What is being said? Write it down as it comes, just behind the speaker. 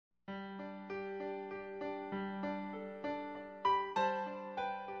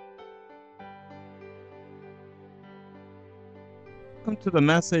Welcome to the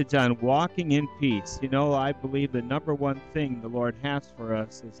message on walking in peace. You know, I believe the number one thing the Lord has for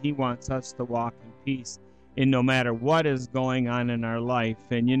us is He wants us to walk in peace in no matter what is going on in our life.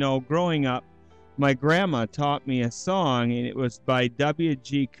 And you know, growing up, my grandma taught me a song, and it was by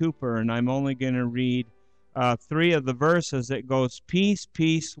W.G. Cooper, and I'm only going to read 3 of the verses. It goes, "Peace,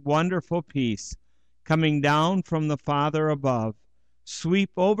 peace, wonderful peace, coming down from the Father above. Sweep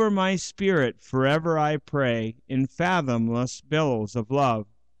over my spirit forever, I pray, in fathomless billows of love.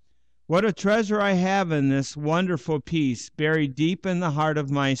 What a treasure I have in this wonderful peace, buried deep in the heart of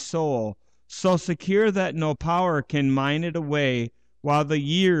my soul, so secure that no power can mine it away, while the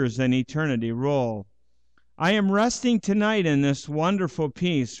years and eternity roll. I am resting tonight in this wonderful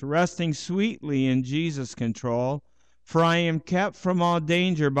peace, resting sweetly in Jesus' control, for I am kept from all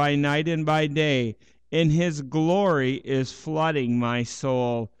danger by night and by day, and His glory is flooding my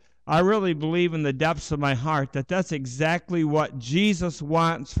soul." I really believe in the depths of my heart that that's exactly what Jesus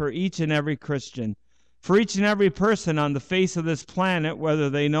wants for each and every Christian. For each and every person on the face of this planet, whether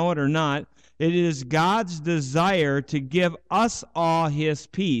they know it or not, it is God's desire to give us all His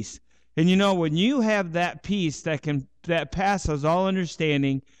peace. And you know, when you have that peace that passes all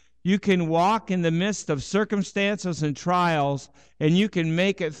understanding, you can walk in the midst of circumstances and trials, and you can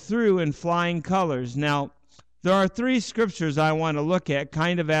make it through in flying colors. Now, there are 3 scriptures I want to look at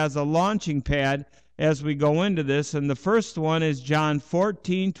kind of as a launching pad as we go into this. And the first one is John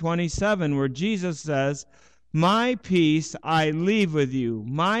 14:27, where Jesus says, "My peace I leave with you.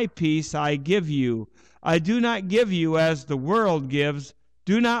 My peace I give you. I do not give you as the world gives.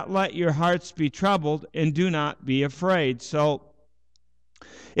 Do not let your hearts be troubled, and do not be afraid." So,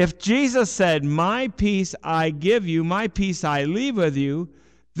 if Jesus said, "My peace I give you, my peace I leave with you,"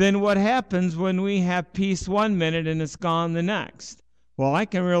 then what happens when we have peace one minute and it's gone the next? Well, I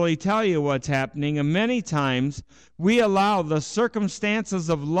can really tell you what's happening. And many times we allow the circumstances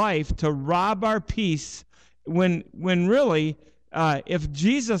of life to rob our peace when really, if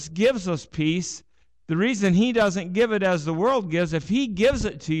Jesus gives us peace, the reason He doesn't give it as the world gives, if He gives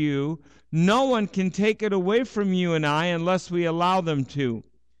it to you, no one can take it away from you and I unless we allow them to.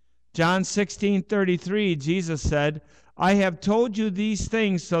 John 16:33, Jesus said, "I have told you these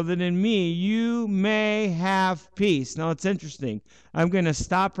things so that in me you may have peace." Now, it's interesting. I'm going to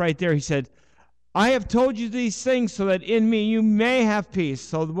stop right there. He said, "I have told you these things so that in me you may have peace."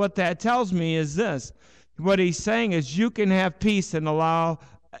 So what that tells me is this. What He's saying is you can have peace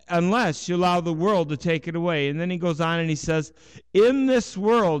unless you allow the world to take it away. And then He goes on and He says, "In this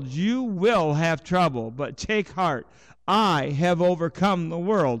world you will have trouble, but take heart. I have overcome the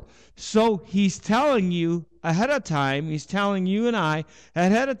world." So He's telling you ahead of time, He's telling you and I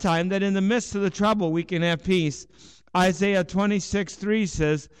ahead of time that in the midst of the trouble we can have peace. Isaiah 26:3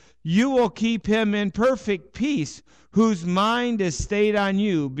 says, "You will keep him in perfect peace, whose mind is stayed on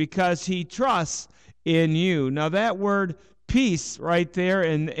you, because he trusts in you." Now that word peace right there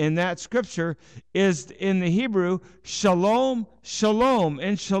in that scripture is in the Hebrew shalom, shalom.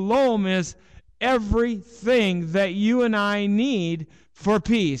 And shalom is everything that you and I need for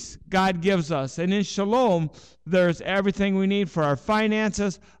peace. God gives us. And in shalom, there's everything we need for our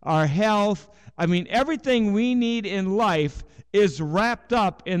finances, our health. I mean, everything we need in life is wrapped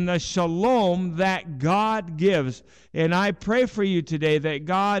up in the shalom that God gives. And I pray for you today that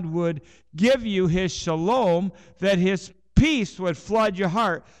God would give you His shalom, that His peace would flood your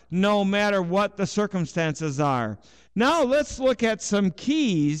heart no matter what the circumstances are. Now let's look at some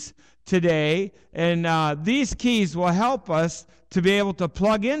keys today, and these keys will help us to be able to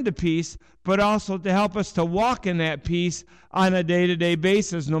plug into peace, but also to help us to walk in that peace on a day-to-day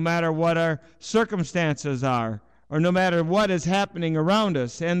basis, no matter what our circumstances are, or no matter what is happening around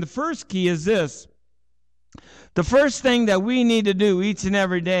us. And the first key is this. The first thing that we need to do each and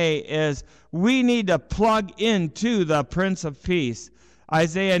every day is we need to plug into the Prince of Peace.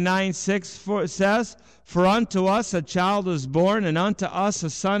 Isaiah 9:6 says, "For unto us a child is born, and unto us a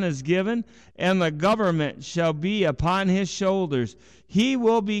son is given, and the government shall be upon His shoulders. He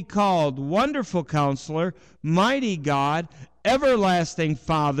will be called Wonderful Counselor, Mighty God, Everlasting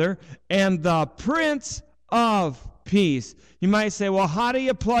Father, and the Prince of Peace." You might say, well, how do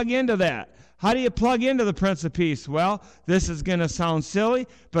you plug into that? How do you plug into the Prince of Peace? Well, this is going to sound silly,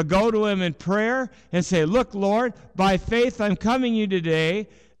 but go to Him in prayer and say, "Look, Lord, by faith I'm coming you today.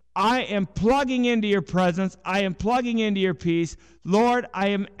 I am plugging into your presence. I am plugging into your peace. Lord, I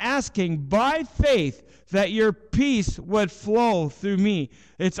am asking by faith that your peace would flow through me.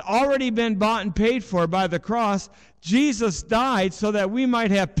 It's already been bought and paid for by the cross. Jesus died so that we might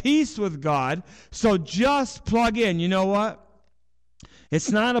have peace with God. So just plug in. You know what?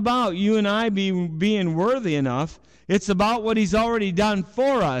 It's not about you and I being worthy enough. It's about what he's already done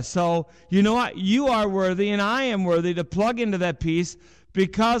for us. So, you know what? You are worthy and I am worthy to plug into that peace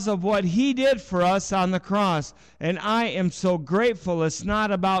because of what he did for us on the cross. And I am so grateful. It's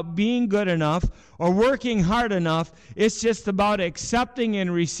not about being good enough or working hard enough. It's just about accepting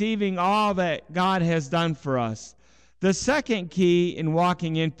and receiving all that God has done for us. The second key in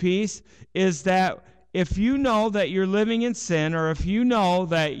walking in peace is that if you know that you're living in sin, or if you know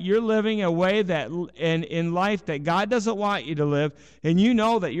that you're living a way that in life that God doesn't want you to live, and you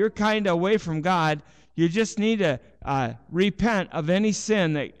know that you're kind of away from God, you just need to repent of any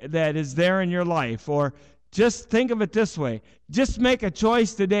sin that is there in your life. Or just think of it this way. Just make a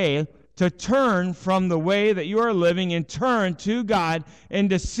choice today to turn from the way that you are living and turn to God and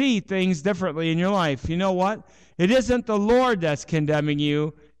to see things differently in your life. You know what? It isn't the Lord that's condemning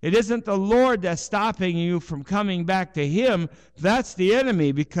you. It isn't the Lord that's stopping you from coming back to him. That's the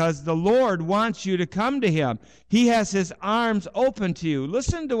enemy, because the Lord wants you to come to him. He has his arms open to you.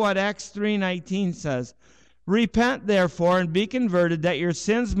 Listen to what Acts 3:19 says. Repent, therefore, and be converted, that your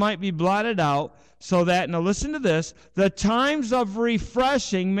sins might be blotted out, so that, now listen to this, the times of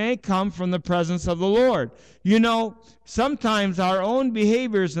refreshing may come from the presence of the Lord. You know, sometimes our own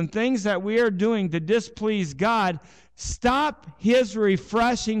behaviors and things that we are doing to displease God stop his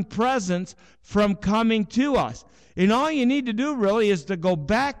refreshing presence from coming to us. And all you need to do really is to go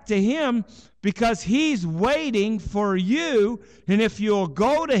back to him, because he's waiting for you. And if you'll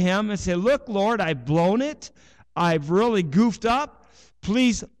go to him and say, look, Lord, I've blown it. I've really goofed up.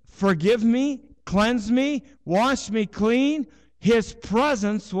 Please forgive me, cleanse me, wash me clean. His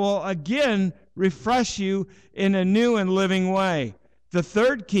presence will again refresh you in a new and living way. The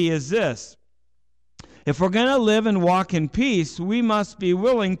third key is this. If we're going to live and walk in peace, we must be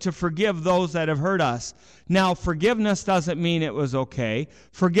willing to forgive those that have hurt us. Now, forgiveness doesn't mean it was okay.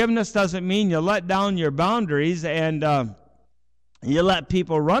 Forgiveness doesn't mean you let down your boundaries and you let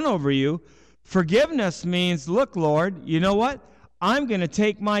people run over you. Forgiveness means, look, Lord, you know what? I'm going to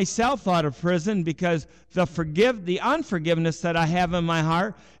take myself out of prison, because the unforgiveness that I have in my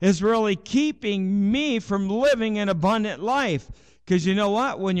heart is really keeping me from living an abundant life. Because you know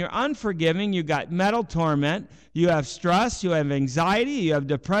what? When you're unforgiving, you got mental torment, you have stress, you have anxiety, you have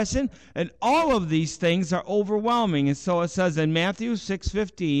depression, and all of these things are overwhelming. And so it says in Matthew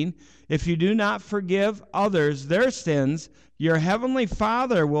 6:15, if you do not forgive others their sins, your heavenly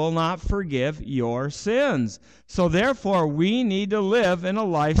Father will not forgive your sins. So therefore, we need to live in a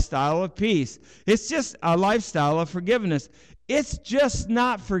lifestyle of peace. It's just a lifestyle of forgiveness. It's just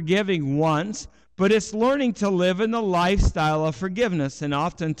not forgiving once, but it's learning to live in the lifestyle of forgiveness. And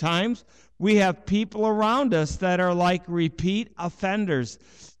oftentimes, we have people around us that are like repeat offenders.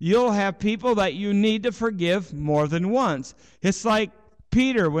 You'll have people that you need to forgive more than once. It's like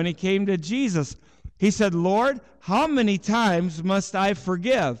Peter when he came to Jesus. He said, Lord, how many times must I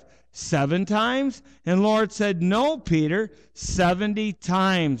forgive? 7 times? And Lord said, no, Peter, 70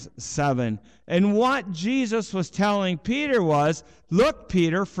 times 7. And what Jesus was telling Peter was, look,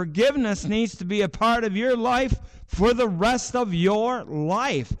 Peter, forgiveness needs to be a part of your life for the rest of your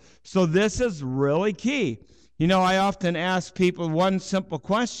life. So this is really key. You know, I often ask people one simple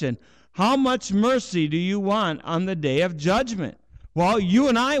question. How much mercy do you want on the day of judgment? Well, you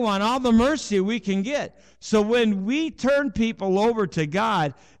and I want all the mercy we can get. So when we turn people over to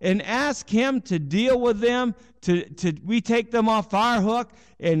God and ask him to deal with them, we take them off our hook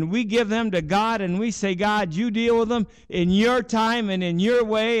and we give them to God, and we say, God, you deal with them in your time and in your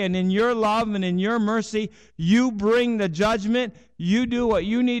way and in your love and in your mercy. You bring the judgment. You do what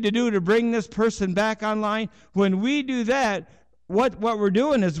you need to do to bring this person back online. When we do that, what we're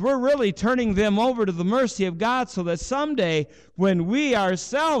doing is we're really turning them over to the mercy of God, so that someday when we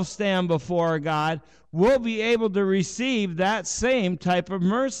ourselves stand before God, we'll be able to receive that same type of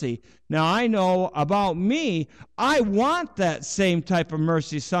mercy. Now, I know about me, I want that same type of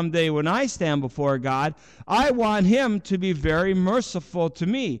mercy someday when I stand before God. I want him to be very merciful to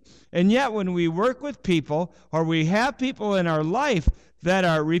me. And yet when we work with people, or we have people in our life that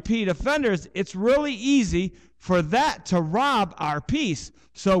are repeat offenders, it's really easy for that to rob our peace.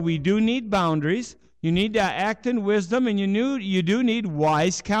 So we do need boundaries. You need to act in wisdom, and you do need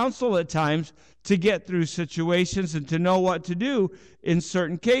wise counsel at times to get through situations and to know what to do in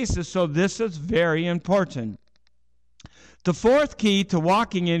certain cases. So this is very important. The fourth key to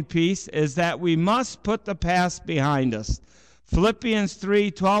walking in peace is that we must put the past behind us. Philippians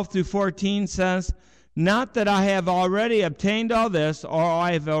 3:12-14 says, not that I have already obtained all this, or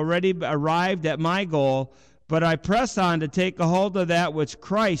I have already arrived at my goal, but I press on to take a hold of that which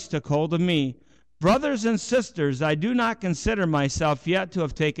Christ took hold of me. Brothers and sisters, I do not consider myself yet to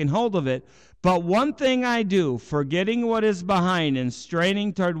have taken hold of it. But one thing I do, forgetting what is behind and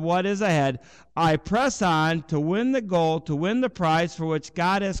straining toward what is ahead, I press on to win the goal, to win the prize for which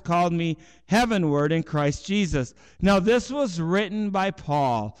God has called me heavenward in Christ Jesus. Now, this was written by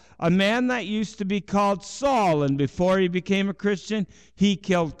Paul, a man that used to be called Saul, and before he became a Christian, he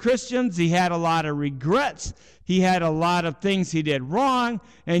killed Christians. He had a lot of regrets. He had a lot of things he did wrong.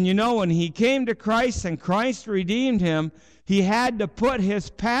 And you know, when he came to Christ and Christ redeemed him, he had to put his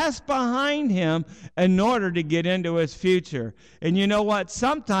past behind him in order to get into his future. And you know what?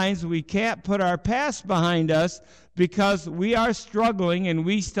 Sometimes we can't put our past behind us because we are struggling and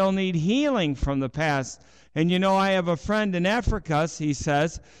we still need healing from the past. And you know, I have a friend in Africa, he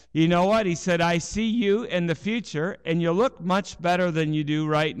says, you know what? He said, I see you in the future and you look much better than you do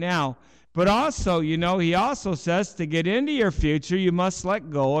right now. But also, you know, he also says to get into your future, you must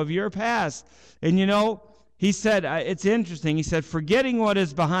let go of your past. And you know, he said, it's interesting, he said, forgetting what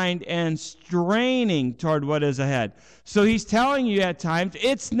is behind and straining toward what is ahead. So he's telling you at times,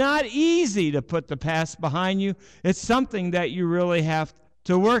 it's not easy to put the past behind you. It's something that you really have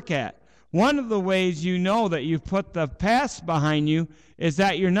to work at. One of the ways you know that you've put the past behind you is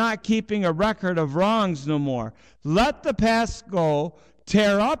that you're not keeping a record of wrongs no more. Let the past go.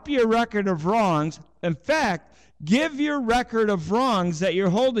 Tear up your record of wrongs. In fact, give your record of wrongs that you're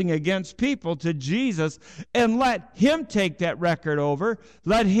holding against people to Jesus and let him take that record over.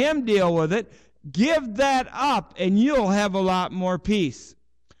 Let him deal with it. Give that up and you'll have a lot more peace.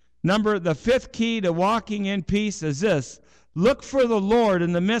 The fifth key to walking in peace is this. Look for the Lord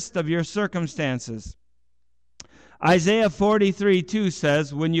in the midst of your circumstances. Isaiah 43:2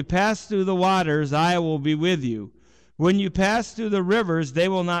 says, when you pass through the waters, I will be with you. When you pass through the rivers, they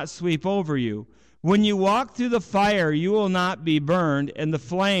will not sweep over you. When you walk through the fire, you will not be burned, and the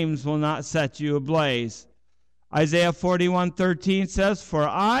flames will not set you ablaze. Isaiah 41:13 says, for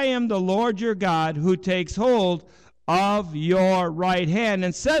I am the Lord your God who takes hold of your right hand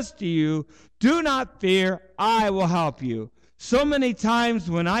and says to you, do not fear, I will help you. So many times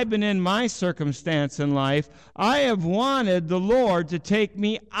when I've been in my circumstance in life, I have wanted the Lord to take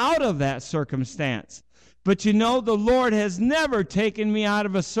me out of that circumstance. But you know, the Lord has never taken me out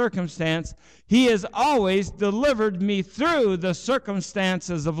of a circumstance. He has always delivered me through the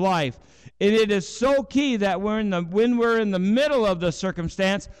circumstances of life. And it is so key that when we're in the middle of the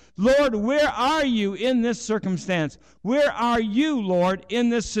circumstance, Lord, where are you in this circumstance? Where are you, Lord, in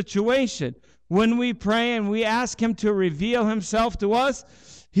this situation? When we pray and we ask him to reveal himself to us,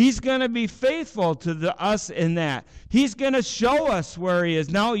 he's going to be faithful to us in that. He's going to show us where he is.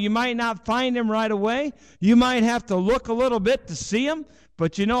 Now, you might not find him right away. You might have to look a little bit to see him.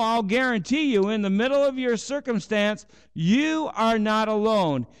 But you know, I'll guarantee you, in the middle of your circumstance, you are not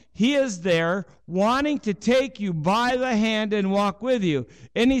alone. He is there wanting to take you by the hand and walk with you.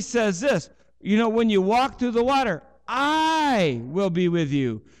 And he says this, you know, when you walk through the water, I will be with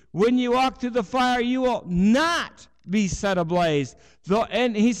you. When you walk through the fire, you will not be set ablaze.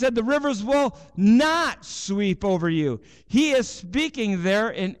 And he said the rivers will not sweep over you. He is speaking there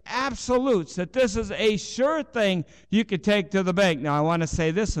in absolutes, that this is a sure thing you could take to the bank. Now, I want to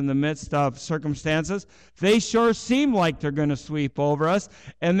say this in the midst of circumstances. They sure seem like they're going to sweep over us,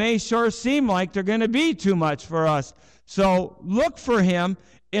 and they sure seem like they're going to be too much for us. So look for him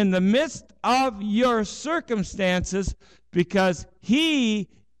in the midst of your circumstances, because he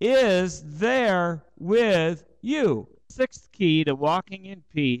is there with you. Sixth key to walking in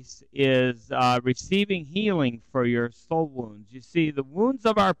peace is receiving healing for your soul wounds. You see, the wounds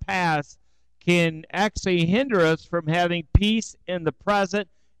of our past can actually hinder us from having peace in the present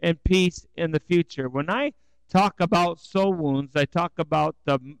and peace in the future. When I talk about soul wounds, I talk about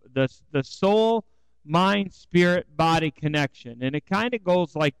the soul, mind, spirit, body connection. And it kind of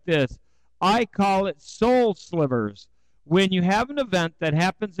goes like this. I call it soul slivers. When you have an event that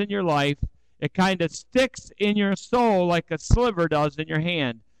happens in your life, it kind of sticks in your soul like a sliver does in your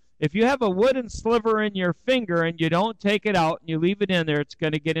hand. If you have a wooden sliver in your finger and you don't take it out and you leave it in there, it's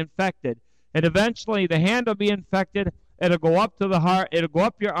going to get infected. And eventually the hand will be infected. It'll go up to the heart. It'll go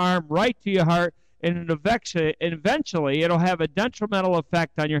up your arm right to your heart. And eventually it'll have a detrimental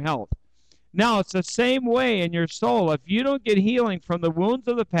effect on your health. Now, it's the same way in your soul. If you don't get healing from the wounds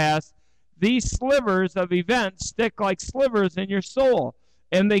of the past, these slivers of events stick like slivers in your soul,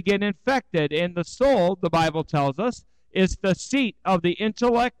 and they get infected. And the soul, the Bible tells us, is the seat of the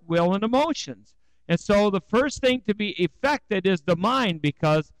intellect, will, and emotions. And so the first thing to be affected is the mind,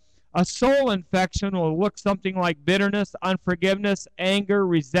 because a soul infection will look something like bitterness, unforgiveness, anger,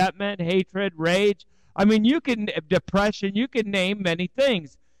 resentment, hatred, rage. I mean, depression, you can name many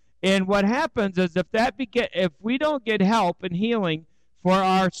things. And what happens is if we don't get help and healing for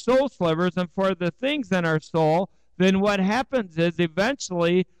our soul slivers and for the things in our soul, then what happens is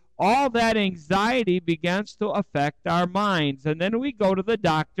eventually all that anxiety begins to affect our minds. And then we go to the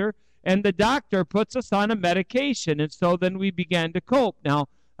doctor, and the doctor puts us on a medication, and so then we begin to cope. Now,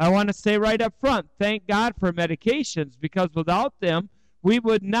 I want to say right up front, thank God for medications, because without them, we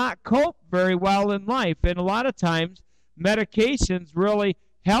would not cope very well in life. And a lot of times, medications really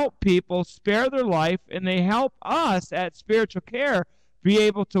help people spare their life, and they help us at Spiritual Care be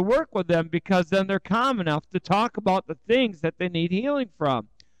able to work with them, because then they're calm enough to talk about the things that they need healing from.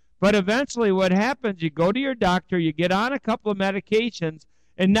 But eventually what happens, you go to your doctor, you get on a couple of medications,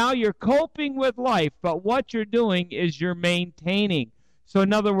 and now you're coping with life, but what you're doing is you're maintaining. So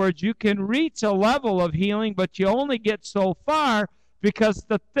in other words, you can reach a level of healing, but you only get so far because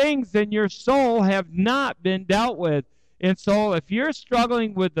the things in your soul have not been dealt with. And so if you're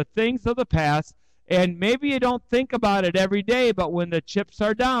struggling with the things of the past, and maybe you don't think about it every day, but when the chips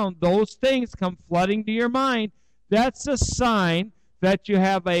are down, those things come flooding to your mind, that's a sign that you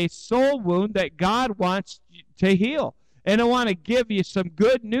have a soul wound that God wants to heal. And I want to give you some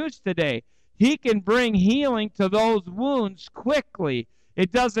good news today. He can bring healing to those wounds quickly.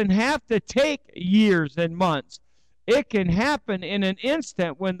 It doesn't have to take years and months. It can happen in an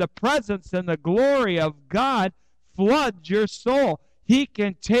instant when the presence and the glory of God floods your soul. He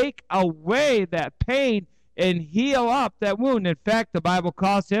can take away that pain and heal up that wound. In fact, the Bible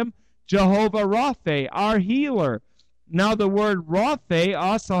calls him Jehovah Rapha, our healer. Now, the word Rapha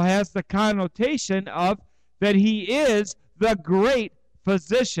also has the connotation of that he is the great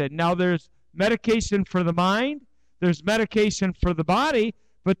physician. Now, there's medication for the mind, there's medication for the body,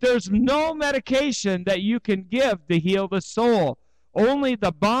 but there's no medication that you can give to heal the soul. Only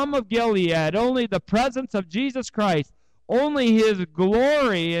the balm of Gilead, only the presence of Jesus Christ, only his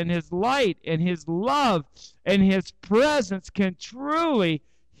glory and his light and his love and his presence can truly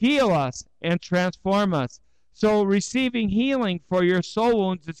heal us and transform us. So receiving healing for your soul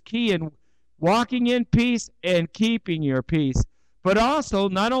wounds is key in walking in peace and keeping your peace. But also,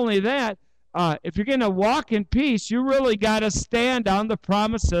 not only that, if you're going to walk in peace, you really got to stand on the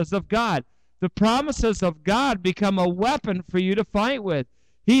promises of God. The promises of God become a weapon for you to fight with.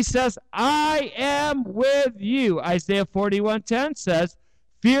 He says, I am with you. Isaiah 41:10 says,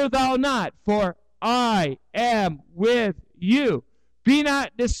 fear thou not, for I am with you. Be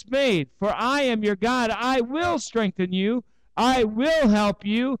not dismayed, for I am your God. I will strengthen you. I will help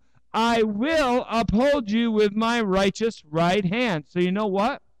you. I will uphold you with my righteous right hand. So you know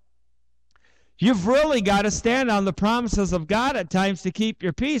what? You've really got to stand on the promises of God at times to keep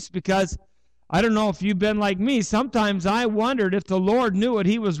your peace, because I don't know if you've been like me. Sometimes I wondered if the Lord knew what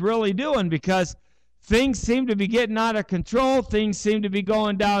he was really doing, because things seem to be getting out of control. Things seem to be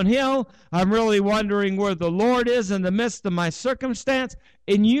going downhill. I'm really wondering where the Lord is in the midst of my circumstance.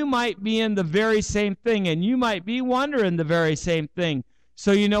 And you might be in the very same thing, and you might be wondering the very same thing.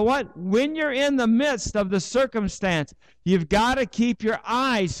 So you know what? When you're in the midst of the circumstance, you've got to keep your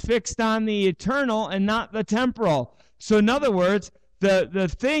eyes fixed on the eternal and not the temporal. So in other words,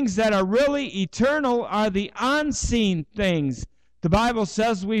 the things that are really eternal are the unseen things. The Bible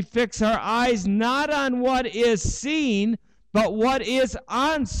says we fix our eyes not on what is seen, but what is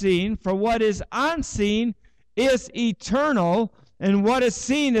unseen. For what is unseen is eternal, and what is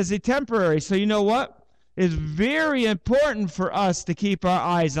seen is temporary. So you know what? It's very important for us to keep our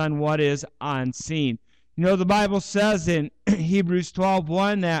eyes on what is unseen. You know, the Bible says in Hebrews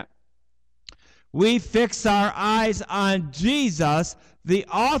 12:1 that we fix our eyes on Jesus, the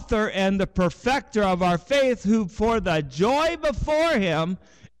author and the perfecter of our faith, who for the joy before him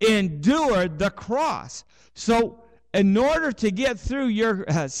endured the cross. So in order to get through your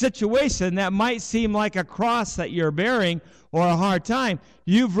situation that might seem like a cross that you're bearing or a hard time,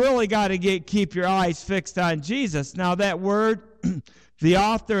 you've really got to keep your eyes fixed on Jesus. Now that word, the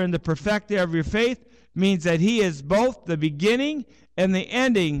author and the perfecter of your faith, means that he is both the beginning and the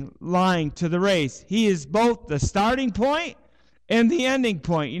ending line to the race. He is both the starting point and the ending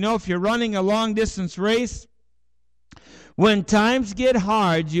point. You know, if you're running a long-distance race, when times get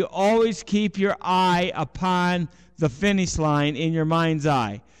hard, you always keep your eye upon the finish line in your mind's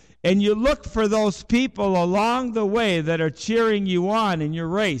eye. And you look for those people along the way that are cheering you on in your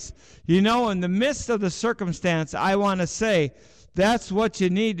race. You know, in the midst of the circumstance, I want to say that's what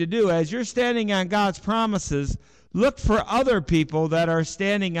you need to do. As you're standing on God's promises, look for other people that are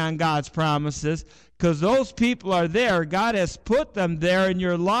standing on God's promises, because those people are there. God has put them there in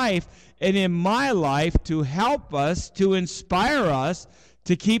your life and in my life to help us, to inspire us,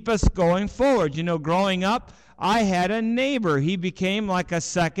 to keep us going forward. You know, growing up, I had a neighbor. He became like a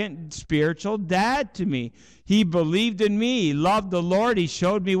second spiritual dad to me. He believed in me. He loved the Lord. He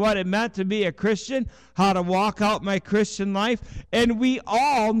showed me what it meant to be a Christian, how to walk out my Christian life. And we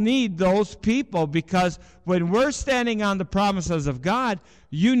all need those people, because when we're standing on the promises of God,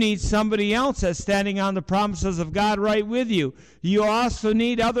 you need somebody else that's standing on the promises of God right with you. You also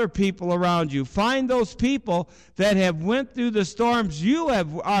need other people around you. Find those people that have went through the storms you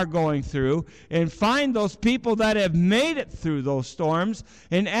are going through, and find those people that have made it through those storms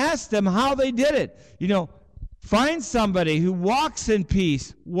and ask them how they did it. Find somebody who walks in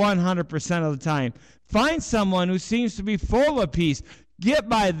peace 100% of the time. Find someone who seems to be full of peace. Get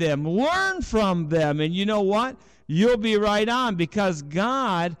by them. Learn from them. And you know what? You'll be right on, because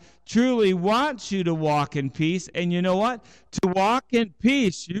God truly wants you to walk in peace. And you know what? To walk in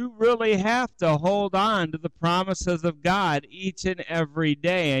peace, you really have to hold on to the promises of God each and every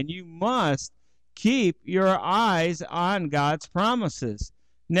day. And you must keep your eyes on God's promises.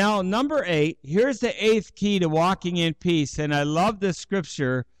 Now, number 8, here's the 8th key to walking in peace. And I love this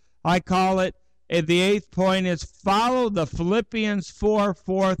scripture. I call it, the 8th point is follow the Philippians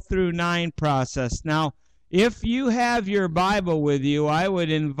 4:4-9 process. Now, if you have your Bible with you, I would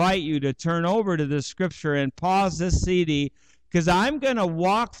invite you to turn over to the scripture and pause this CD, because I'm going to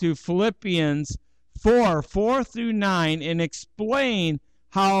walk through Philippians 4:4-9 and explain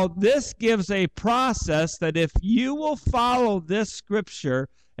how this gives a process that if you will follow this scripture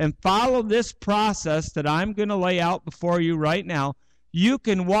and follow this process that I'm going to lay out before you right now, you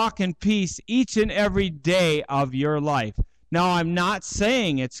can walk in peace each and every day of your life. Now, I'm not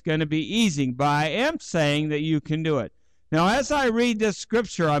saying it's going to be easy, but I am saying that you can do it. Now, as I read this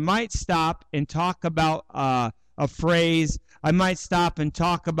scripture, I might stop and talk about a phrase. I might stop and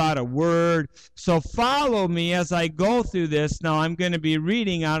talk about a word. So follow me as I go through this. Now, I'm going to be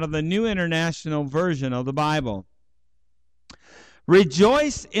reading out of the New International Version of the Bible.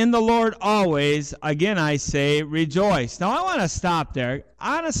 Rejoice in the Lord always. Again, I say rejoice. Now, I want to stop there.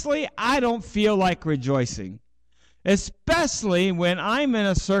 Honestly, I don't feel like rejoicing, especially when I'm in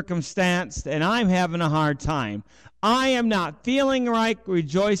a circumstance and I'm having a hard time. I am not feeling like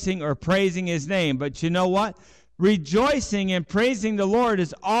rejoicing or praising his name. But you know what? Rejoicing and praising the Lord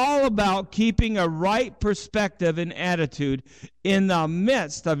is all about keeping a right perspective and attitude in the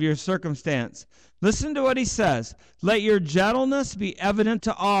midst of your circumstance. Listen to what he says. Let your gentleness be evident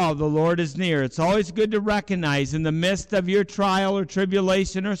to all. The Lord is near. It's always good to recognize in the midst of your trial or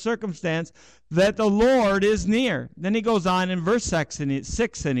tribulation or circumstance that the Lord is near. Then he goes on in verse 6 and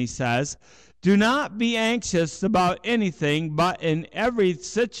he says, do not be anxious about anything, but in every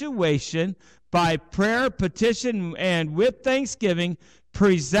situation, by prayer, petition, and with thanksgiving,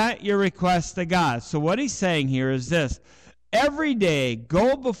 present your requests to God. So what he's saying here is this. Every day,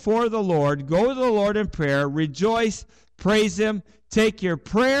 go before the Lord, go to the Lord in prayer, rejoice, praise him, take your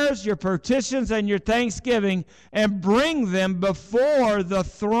prayers, your petitions, and your thanksgiving, and bring them before the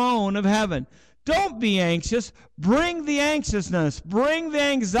throne of heaven. Don't be anxious. Bring the anxiousness, bring the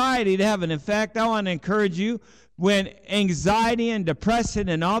anxiety to heaven. In fact, I want to encourage you, when anxiety and depression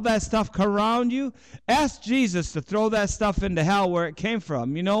and all that stuff come around you, ask Jesus to throw that stuff into hell where it came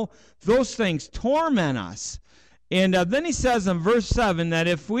from. Those things torment us. And then he says in verse 7 that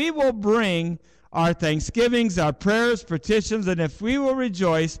if we will bring our thanksgivings, our prayers, petitions, and if we will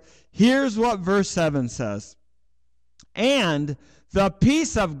rejoice, here's what verse 7 says. And the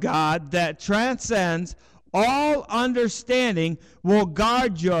peace of God that transcends all understanding will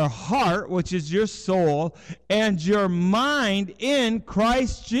guard your heart, which is your soul, and your mind in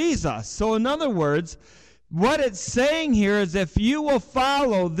Christ Jesus. So in other words, what it's saying here is if you will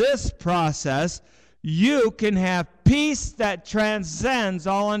follow this process, you can have peace that transcends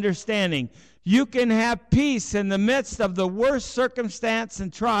all understanding. You can have peace in the midst of the worst circumstance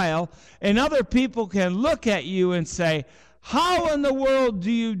and trial, and other people can look at you and say, how in the world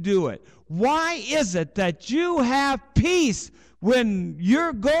do you do it? Why is it that you have peace when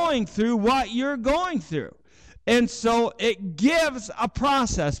you're going through what you're going through? And so it gives a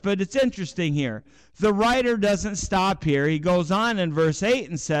process, but it's interesting here. The writer doesn't stop here. He goes on in verse 8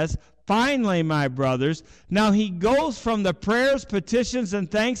 and says, finally, my brothers, now he goes from the prayers, petitions, and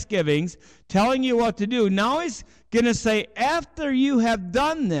thanksgivings, telling you what to do. Now he's going to say, after you have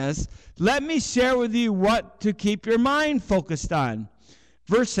done this, let me share with you what to keep your mind focused on.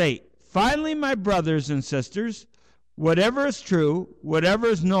 Verse 8, finally, my brothers and sisters, whatever is true, whatever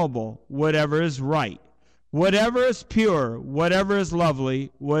is noble, whatever is right, whatever is pure, whatever is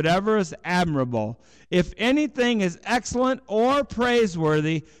lovely, whatever is admirable, if anything is excellent or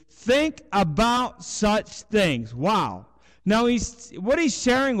praiseworthy, think about such things. Wow. Now, what he's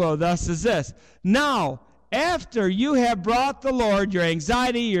sharing with us is this. Now, after you have brought the Lord your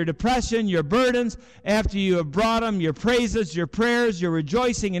anxiety, your depression, your burdens, after you have brought him your praises, your prayers, your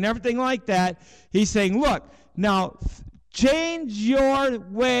rejoicing, and everything like that, he's saying, look, now change your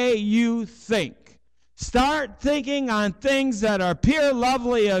way you think. Start thinking on things that are pure,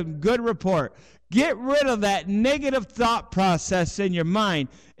 lovely, and good report. Get rid of that negative thought process in your mind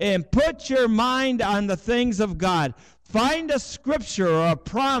and put your mind on the things of God. Find a scripture or a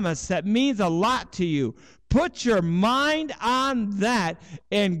promise that means a lot to you. Put your mind on that,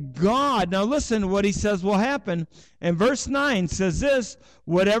 and God, now listen to what he says will happen. And verse 9 says this,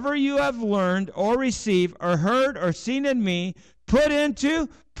 whatever you have learned or received or heard or seen in me, put into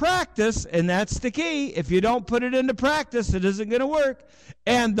practice, and that's the key. If you don't put it into practice, it isn't going to work.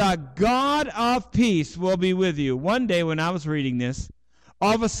 And the God of peace will be with you. One day when I was reading this,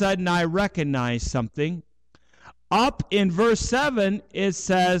 all of a sudden I recognized something. Up in verse 7, it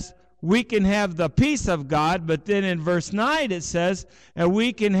says, we can have the peace of God, but then in verse 9 it says, and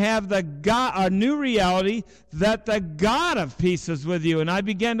we can have the God, a new reality that the God of peace is with you. And I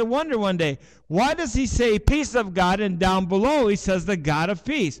began to wonder one day, why does he say peace of God, and down below he says the God of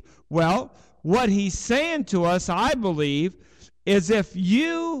peace? Well, what he's saying to us, I believe, is if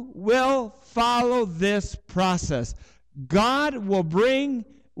you will follow this process, God will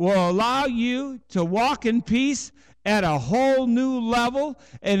allow you to walk in peace at a whole new level,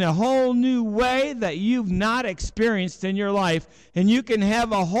 in a whole new way that you've not experienced in your life. And you can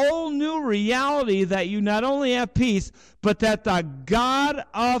have a whole new reality that you not only have peace, but that the God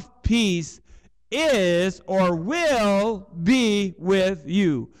of peace is or will be with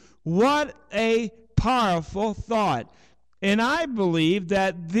you. What a powerful thought. And I believe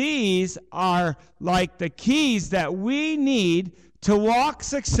that these are like the keys that we need to walk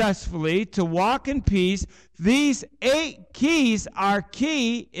successfully, to walk in peace. These 8 keys are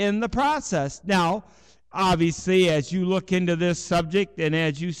key in the process. Now, obviously, as you look into this subject and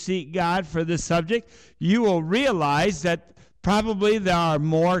as you seek God for this subject, you will realize that probably there are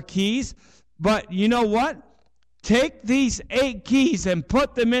more keys. But you know what? Take these 8 keys and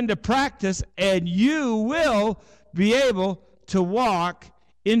put them into practice, and you will be able to walk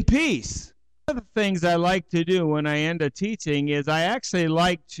in peace. One of the things I like to do when I end a teaching is I actually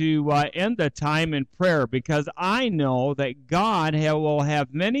like to end the time in prayer, because I know that God will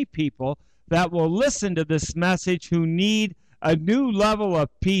have many people that will listen to this message who need a new level of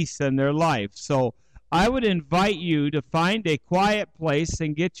peace in their life. So I would invite you to find a quiet place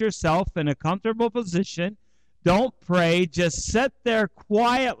and get yourself in a comfortable position. Don't pray. Just sit there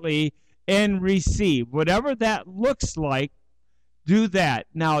quietly and receive. Whatever that looks like, do that.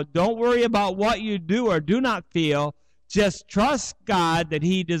 Now, don't worry about what you do or do not feel. Just trust God that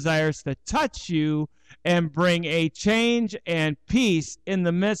he desires to touch you and bring a change and peace in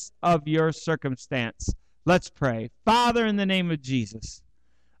the midst of your circumstance. Let's pray. Father, in the name of Jesus,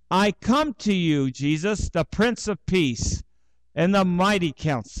 I come to you, Jesus, the Prince of Peace and the mighty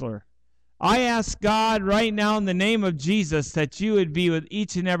counselor. I ask God right now in the name of Jesus that you would be with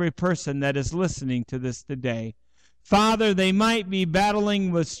each and every person that is listening to this today. Father, they might be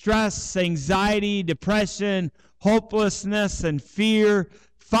battling with stress, anxiety, depression, hopelessness, and fear.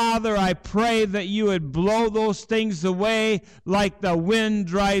 Father, I pray that you would blow those things away like the wind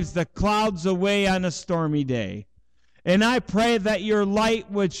drives the clouds away on a stormy day. And I pray that your light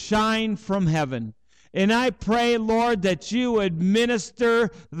would shine from heaven. And I pray, Lord, that you would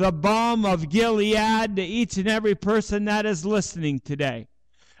minister the balm of Gilead to each and every person that is listening today.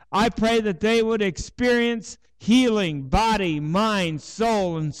 I pray that they would experience healing, body, mind,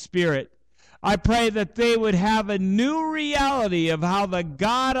 soul, and spirit. I pray that they would have a new reality of how the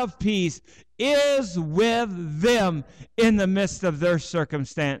God of peace is with them in the midst of their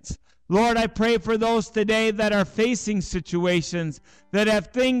circumstance. Lord, I pray for those today that are facing situations, that have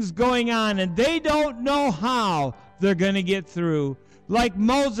things going on, and they don't know how they're going to get through. Like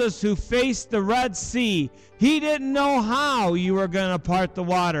Moses, who faced the Red Sea. He didn't know how you were going to part the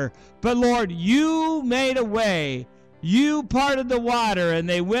water. But Lord, you made a way. You parted the water, and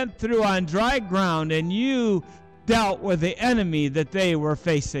they went through on dry ground, and you dealt with the enemy that they were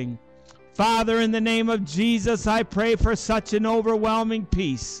facing. Father, in the name of Jesus, I pray for such an overwhelming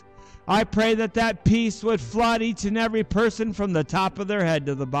peace. I pray that that peace would flood each and every person from the top of their head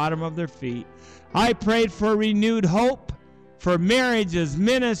to the bottom of their feet. I prayed for renewed hope, for marriages,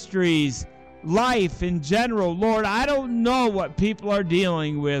 ministries, life in general. Lord, I don't know what people are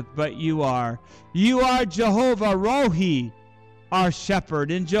dealing with, but you are. You are Jehovah Rohi, our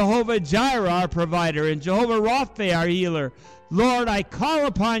shepherd, and Jehovah Jireh, our provider, and Jehovah Rapha, our healer. Lord, I call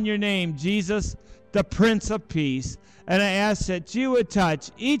upon your name, Jesus, the Prince of Peace. And I ask that you would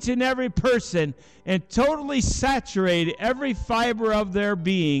touch each and every person and totally saturate every fiber of their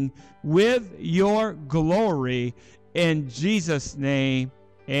being with your glory. In Jesus' name,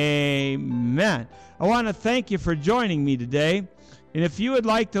 amen. I want to thank you for joining me today. And if you would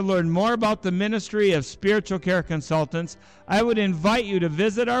like to learn more about the ministry of Spiritual Care Consultants, I would invite you to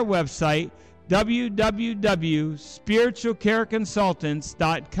visit our website,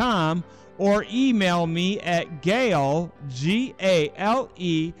 www.spiritualcareconsultants.com, or email me at Gale,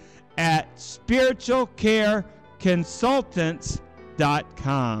 Gale, at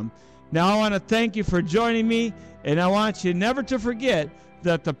spiritualcareconsultants.com. Now I want to thank you for joining me, and I want you never to forget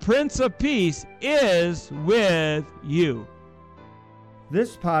that the Prince of Peace is with you.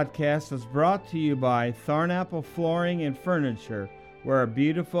 This podcast was brought to you by Thornapple Flooring and Furniture, where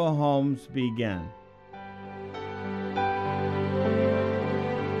beautiful homes begin.